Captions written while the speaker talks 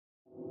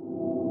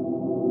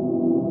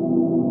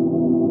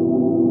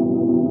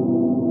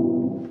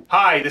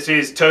Hi, this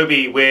is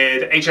Toby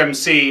with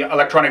HMC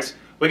Electronics.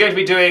 We're going to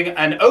be doing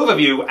an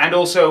overview and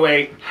also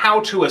a how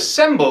to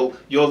assemble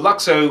your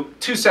Luxo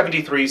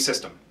 273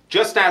 system.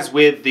 Just as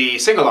with the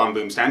single arm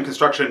boom stand,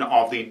 construction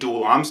of the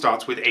dual arm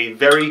starts with a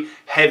very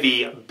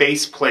heavy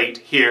base plate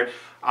here.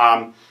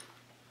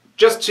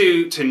 Just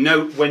to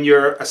note, when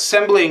you're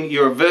assembling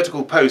your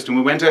vertical post, and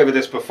we went over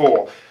this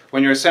before,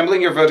 when you're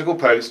assembling your vertical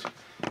post,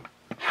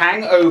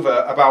 hang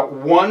over about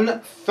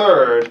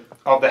 1/3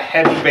 of the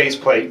heavy base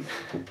plate,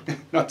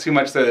 not too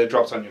much so that it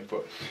drops on your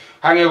foot.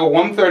 Hang over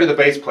 1/3 of the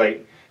base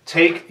plate,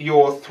 take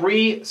your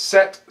 3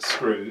 set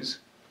screws,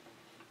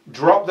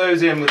 drop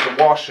those in with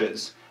the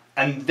washers,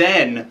 and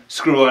then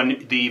screw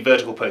on the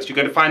vertical post. You're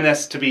going to find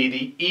this to be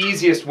the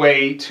easiest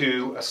way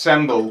to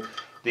assemble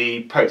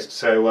the post.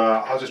 So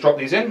I'll just drop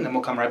these in and then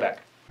we'll come right back.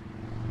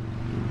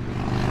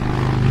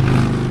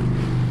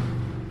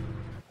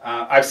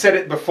 I've said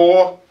it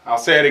before, I'll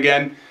say it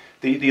again.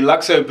 The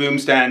Luxo boom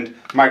stand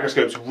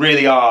microscopes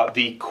really are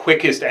the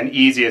quickest and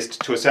easiest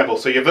to assemble.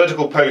 So your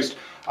vertical post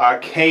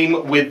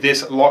came with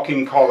this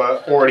locking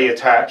collar already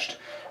attached.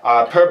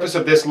 Purpose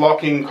of this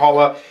locking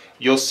collar,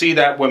 you'll see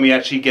that when we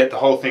actually get the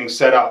whole thing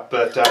set up,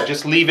 but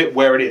just leave it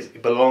where it is.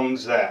 It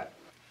belongs there.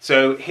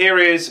 So here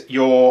is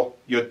your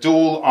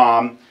dual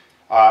arm.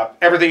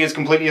 Everything is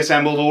completely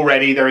assembled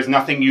already. There is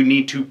nothing you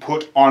need to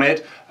put on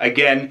it.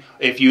 Again,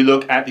 if you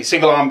look at the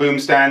single arm boom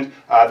stand,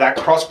 that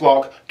cross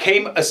block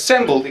came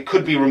assembled. It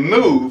could be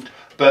removed,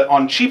 but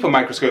on cheaper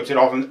microscopes it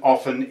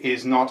often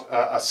is not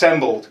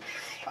assembled.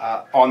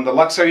 On the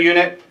Luxo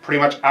unit, pretty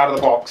much out of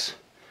the box.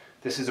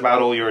 This is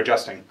about all you're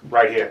adjusting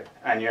right here,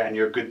 and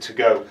you're good to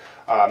go.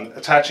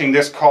 Attaching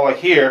this collar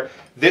here,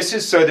 this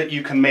is so that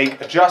you can make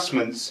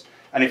adjustments,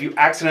 and if you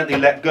accidentally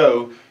let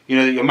go, you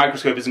know that your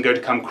microscope isn't going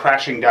to come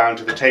crashing down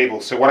to the table.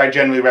 So what I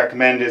generally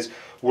recommend is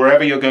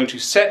wherever you're going to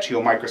set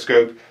your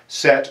microscope,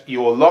 set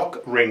your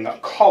lock ring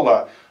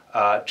collar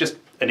just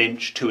 1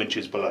 inch, 2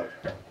 inches below.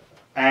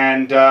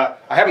 And I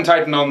haven't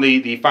tightened on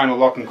the final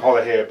locking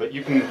collar here, but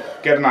you can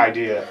get an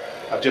idea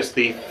of just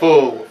the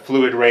full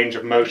fluid range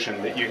of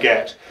motion that you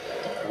get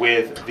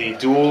with the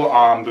dual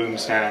arm boom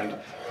stand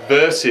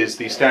versus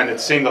the standard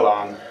single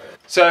arm.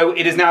 So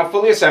it is now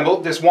fully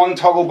assembled. This one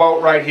toggle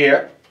bolt right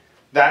here,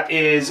 that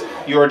is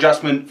your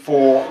adjustment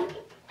for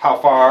how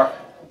far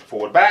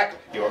forward back,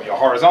 your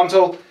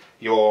horizontal.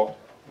 Your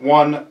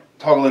one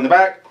toggle in the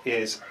back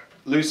is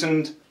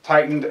loosened,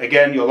 tightened.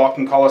 Again, your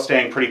locking collar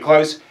staying pretty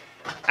close.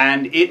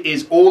 And it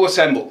is all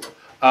assembled.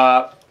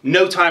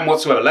 No time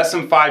whatsoever, less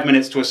than 5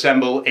 minutes to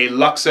assemble a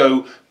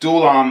Luxo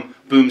dual arm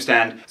boom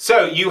stand.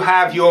 So you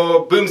have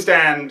your boom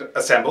stand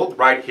assembled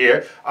right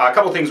here. A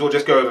couple things we'll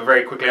just go over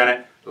very quickly on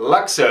it.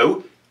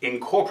 Luxo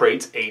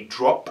incorporates a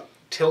drop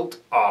tilt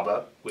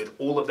arbor with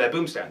all of their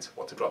boom stands.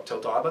 What's a drop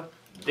tilt arbor?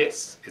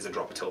 This is a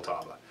drop tilt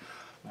arbor.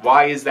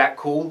 Why is that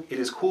cool? It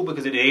is cool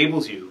because it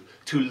enables you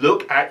to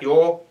look at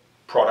your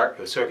product,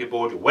 your circuit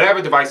board, or whatever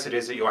device it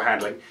is that you're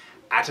handling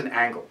at an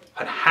angle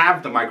and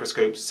have the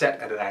microscope set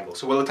at an angle.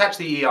 So we'll attach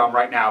the E-arm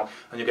right now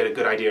and you'll get a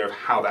good idea of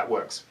how that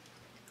works.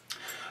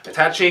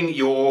 Attaching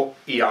your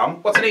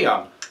E-arm, what's an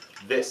E-arm?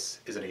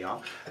 This is an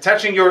E-arm.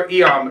 Attaching your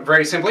E-arm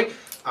very simply,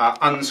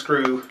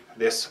 unscrew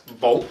this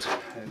bolt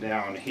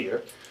down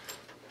here.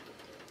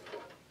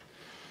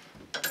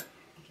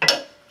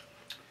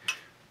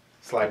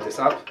 Slide this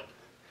up.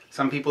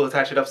 Some people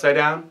attach it upside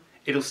down.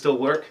 It'll still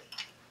work.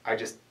 I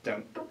just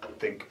don't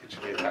think it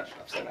should be attached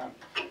upside down.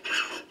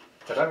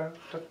 Ta-da,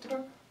 ta-da.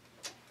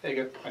 There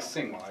you go. I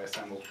sing while I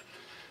assemble.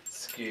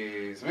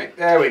 Excuse me.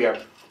 There we go.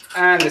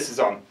 And this is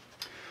on.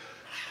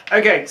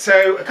 Okay,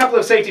 so a couple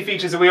of safety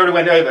features that we already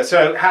went over.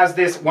 So it has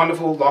this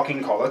wonderful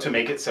locking collar to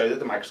make it so that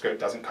the microscope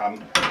doesn't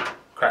come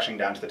crashing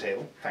down to the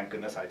table. Thank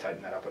goodness I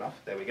tightened that up enough.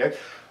 There we go.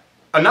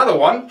 Another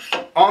one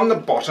on the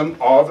bottom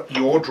of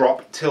your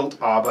drop tilt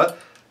arbor.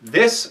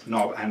 This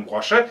knob and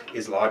washer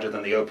is larger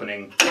than the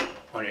opening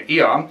on your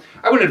E-arm.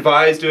 I wouldn't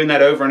advise doing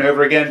that over and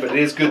over again, but it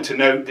is good to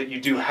note that you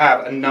do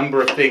have a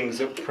number of things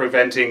that are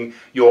preventing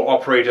your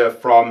operator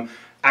from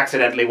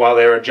accidentally, while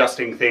they're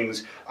adjusting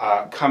things,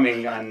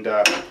 coming and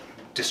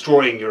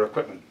destroying your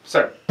equipment.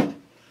 So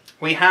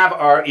we have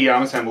our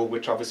E-arm assembled,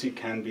 which obviously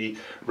can be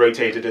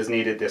rotated as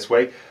needed this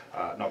way.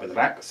 Knob in the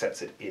back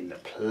sets it in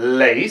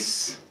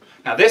place.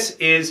 Now this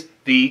is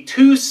the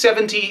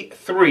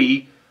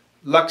 273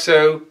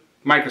 Luxo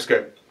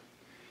microscope.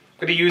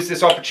 I'm going to use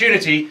this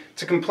opportunity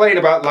to complain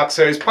about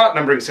Luxo's part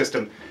numbering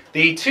system.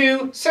 The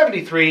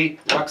 273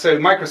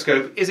 Luxo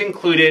microscope is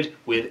included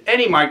with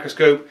any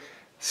microscope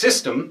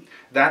system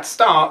that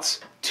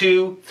starts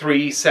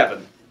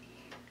 237.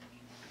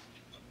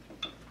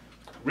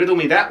 Riddle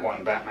me that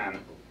one, Batman.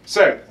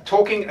 So,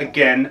 talking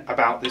again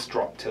about this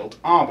drop tilt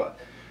arbor.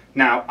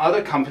 Now,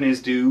 other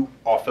companies do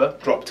offer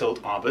drop tilt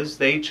arbors.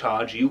 They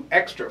charge you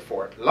extra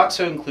for it.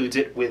 Luxo includes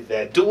it with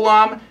their dual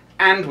arm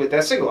and with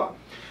their single arm.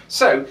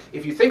 So,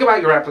 if you think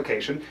about your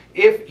application,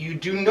 if you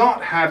do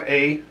not have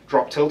a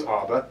drop tilt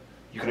arbor,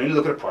 you can only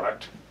look at a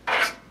product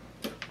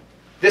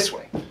this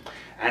way.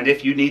 And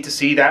if you need to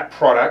see that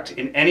product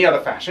in any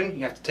other fashion,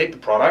 you have to take the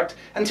product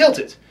and tilt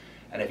it.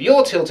 And if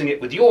you're tilting it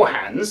with your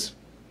hands,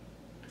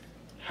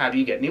 how do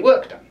you get any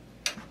work done?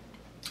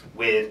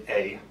 With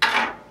a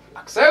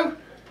Luxo,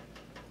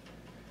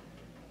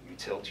 you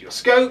tilt your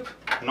scope,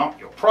 not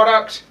your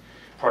product.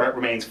 Product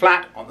remains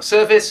flat on the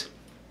surface.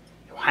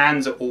 Your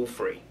hands are all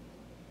free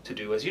to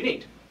do as you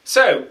need.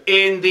 So,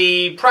 in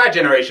the prior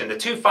generation, the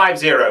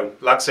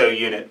 250 Luxo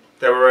unit,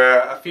 there were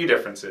a few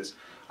differences.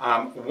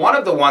 One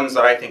of the ones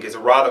that I think is a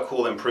rather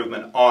cool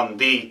improvement on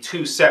the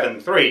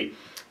 273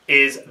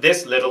 is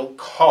this little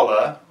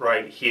collar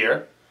right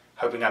here.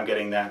 Hoping I'm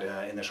getting that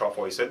in the shot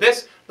for you. So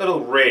this little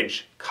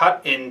ridge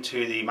cut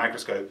into the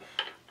microscope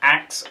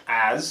acts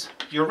as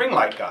your ring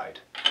light guide.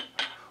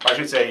 Or I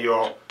should say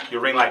your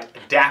ring light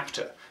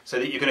adapter, so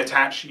that you can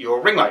attach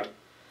your ring light.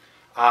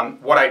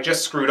 What I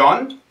just screwed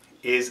on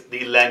is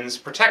the lens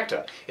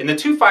protector. In the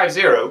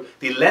 250,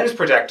 the lens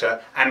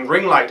protector and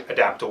ring light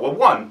adapter were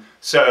one.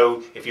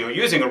 So if you're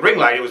using a ring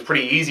light, it was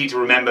pretty easy to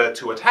remember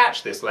to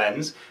attach this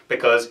lens,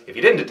 because if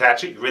you didn't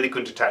attach it, you really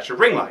couldn't attach your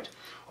ring light.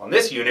 On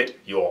this unit,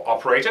 your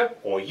operator,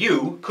 or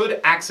you,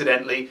 could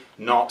accidentally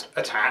not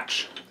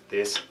attach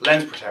this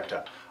lens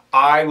protector.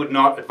 I would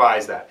not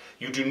advise that.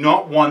 You do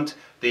not want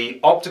the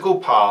optical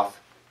path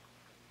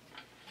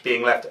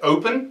being left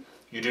open.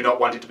 You do not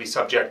want it to be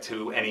subject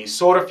to any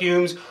solder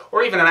fumes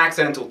or even an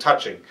accidental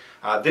touching.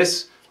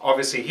 This,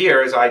 obviously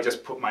here, as I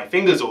just put my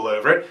fingers all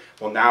over it,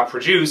 will now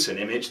produce an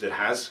image that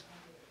has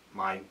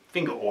my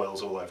finger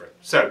oils all over it.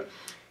 So,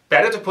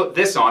 better to put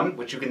this on,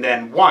 which you can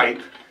then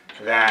wipe,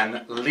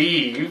 than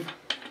leave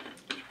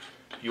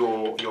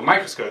your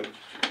microscope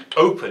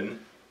open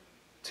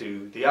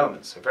to the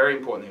elements. So very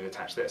important that you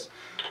attach this.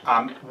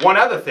 One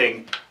other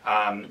thing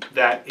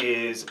that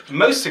is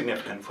most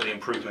significant for the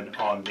improvement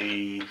on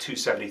the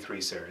 273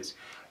 series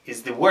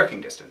is the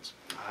working distance.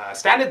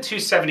 Standard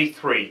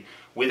 273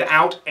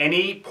 without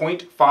any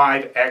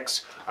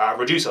 0.5x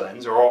reducer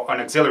lens, or an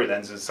auxiliary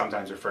lens as it's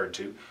sometimes referred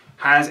to,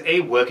 has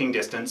a working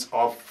distance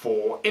of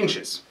 4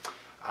 inches.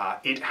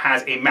 It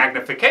has a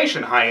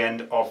magnification high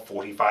end of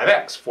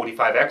 45x.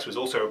 45x was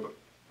also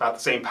about the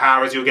same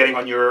power as you're getting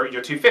on your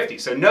 250,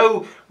 so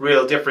no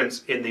real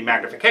difference in the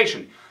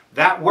magnification.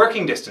 That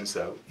working distance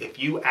though, if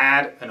you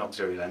add an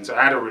auxiliary lens, or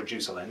add a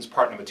reducer lens,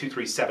 part number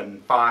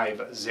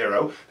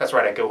 23750, that's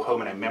right, I go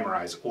home and I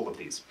memorize all of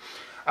these.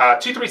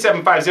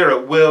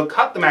 23750 will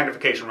cut the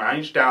magnification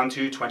range down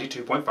to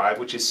 22.5,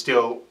 which is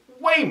still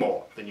way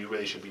more than you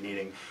really should be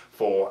needing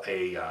for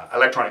a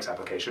electronics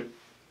application.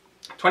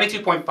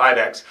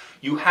 22.5x,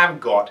 you have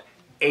got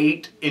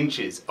 8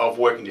 inches of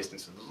working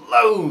distance,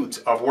 loads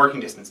of working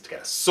distance to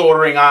get a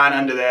soldering iron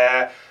under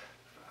there.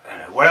 I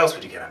don't know, what else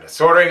would you get under?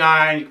 Soldering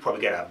iron, you could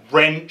probably get a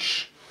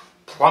wrench,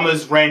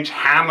 plumber's wrench,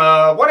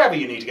 hammer, whatever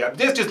you need to get.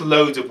 There's just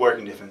loads of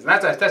working distance, and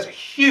that's a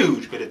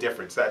huge bit of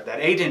difference. That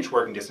 8-inch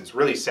working distance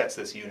really sets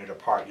this unit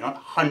apart. You're not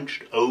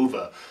hunched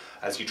over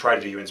as you try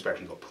to do your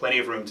inspection. You've got plenty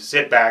of room to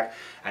sit back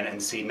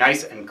and see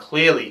nice and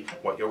clearly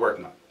what you're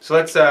working on. So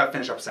let's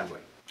finish up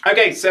assembling.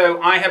 Okay,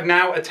 so I have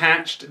now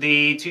attached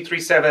the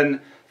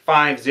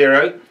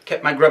 23750,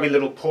 kept my grubby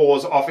little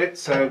paws off it,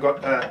 so I've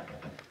got a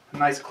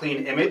nice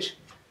clean image.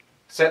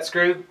 Set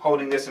screw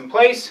holding this in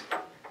place,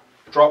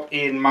 drop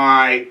in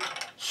my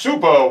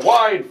super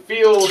wide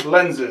field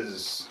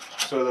lenses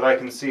so that I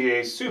can see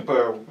a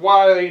super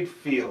wide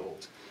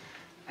field.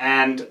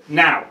 And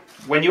now,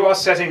 when you are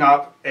setting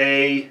up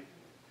a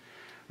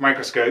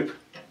microscope,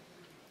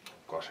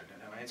 gosh, I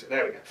don't know my answer,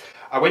 there we go.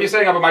 When you're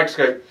setting up a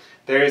microscope,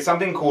 there is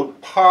something called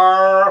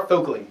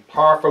parafocalling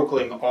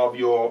of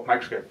your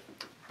microscope.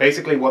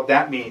 Basically what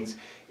that means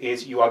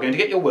is you are going to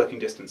get your working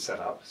distance set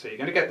up. So you're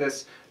going to get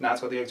this, and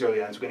that's what the auxiliary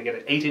lens, we're going to get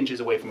it 8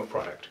 inches away from a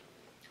product.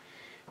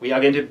 We are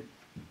going to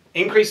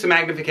increase the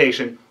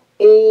magnification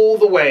all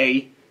the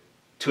way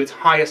to its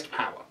highest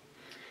power.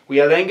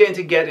 We are then going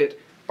to get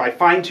it by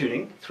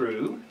fine-tuning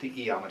through the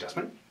E-arm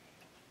adjustment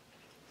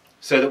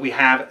so that we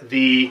have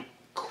the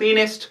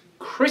cleanest,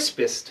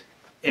 crispest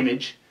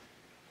image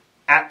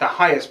at the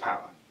highest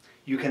power.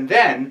 You can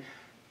then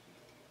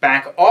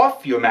back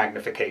off your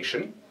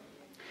magnification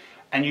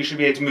and you should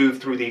be able to move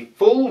through the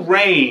full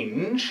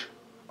range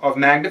of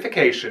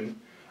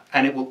magnification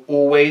and it will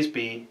always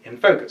be in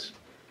focus.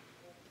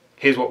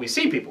 Here's what we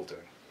see people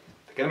doing.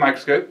 They get a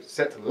microscope,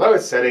 set to the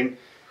lowest setting,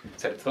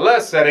 set it to the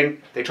lowest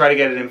setting, they try to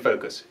get it in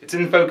focus. It's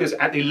in focus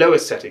at the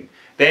lowest setting.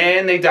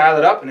 Then they dial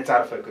it up and it's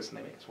out of focus and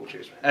they make a small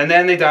change. And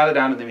then they dial it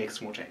down and they make a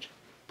small change.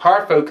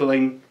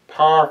 Parafocalling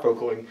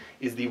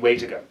is the way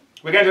to go.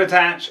 We're going to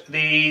attach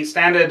the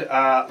standard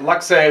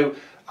Luxo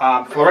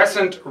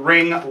fluorescent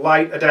ring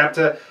light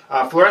adapter.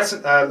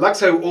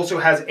 Luxo also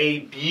has a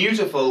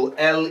beautiful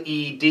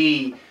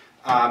LED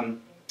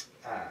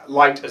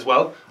light as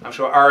well. I'm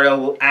sure Ariel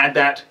will add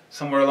that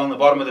somewhere along the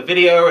bottom of the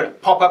video, in a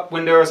pop-up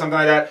window or something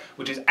like that,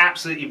 which is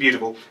absolutely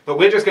beautiful. But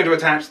we're just going to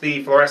attach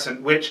the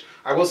fluorescent, which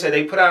I will say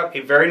they put out a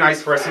very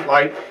nice fluorescent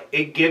light.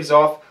 It gives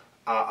off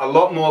A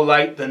lot more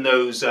light than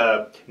those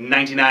 $99,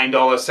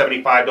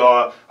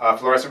 $75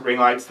 fluorescent ring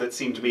lights that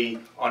seem to be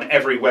on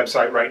every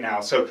website right now.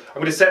 So I'm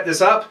going to set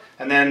this up,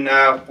 and then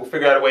we'll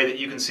figure out a way that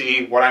you can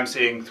see what I'm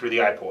seeing through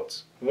the eye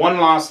ports. One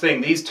last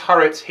thing, these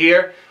turrets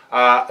here,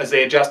 as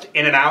they adjust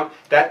in and out,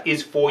 that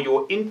is for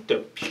your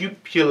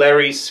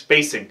interpupillary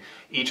spacing.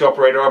 Each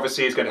operator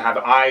obviously is going to have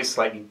eyes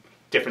slightly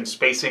different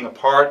spacing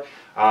apart.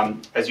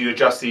 As you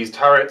adjust these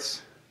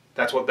turrets,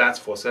 that's what that's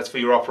for. So that's for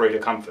your operator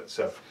comfort.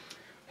 So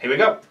here we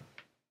go.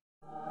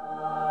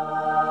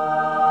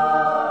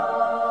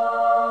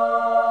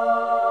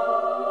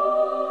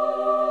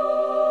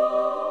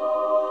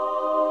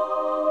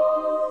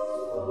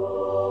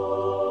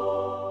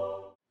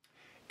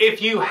 If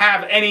you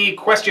have any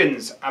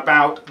questions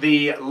about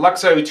the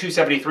Luxo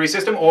 273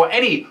 system or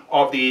any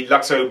of the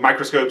Luxo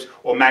microscopes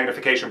or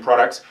magnification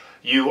products,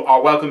 you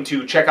are welcome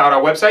to check out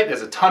our website.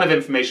 There's a ton of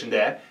information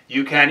there.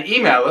 You can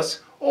email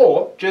us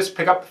or just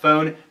pick up the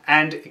phone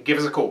and give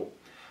us a call.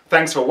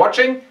 Thanks for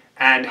watching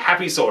and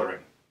happy soldering.